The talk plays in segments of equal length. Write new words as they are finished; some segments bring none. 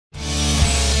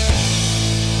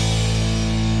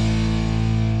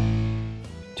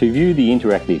To view the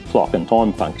interactive clock and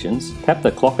time functions, tap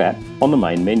the Clock app on the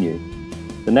main menu.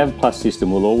 The Nav Plus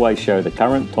system will always show the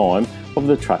current time of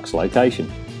the truck's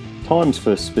location. Times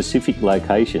for specific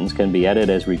locations can be added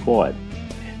as required,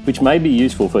 which may be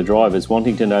useful for drivers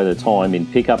wanting to know the time in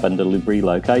pickup and delivery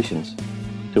locations.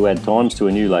 To add times to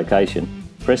a new location,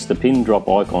 press the pin drop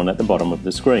icon at the bottom of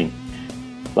the screen.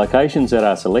 Locations that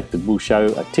are selected will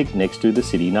show a tick next to the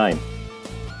city name.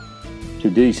 To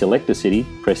deselect a city,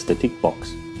 press the tick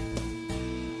box.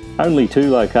 Only 2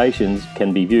 locations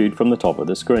can be viewed from the top of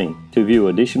the screen. To view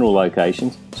additional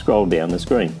locations, scroll down the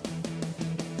screen.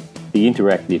 The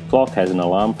interactive clock has an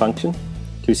alarm function.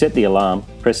 To set the alarm,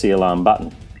 press the alarm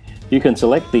button. You can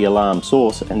select the alarm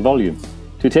source and volume.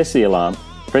 To test the alarm,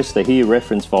 press the Hear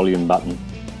Reference Volume button.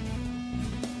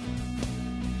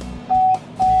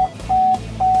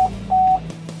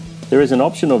 There is an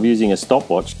option of using a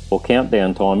stopwatch or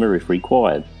countdown timer if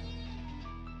required.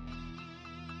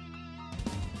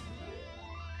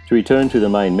 To return to the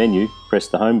main menu, press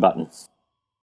the Home button.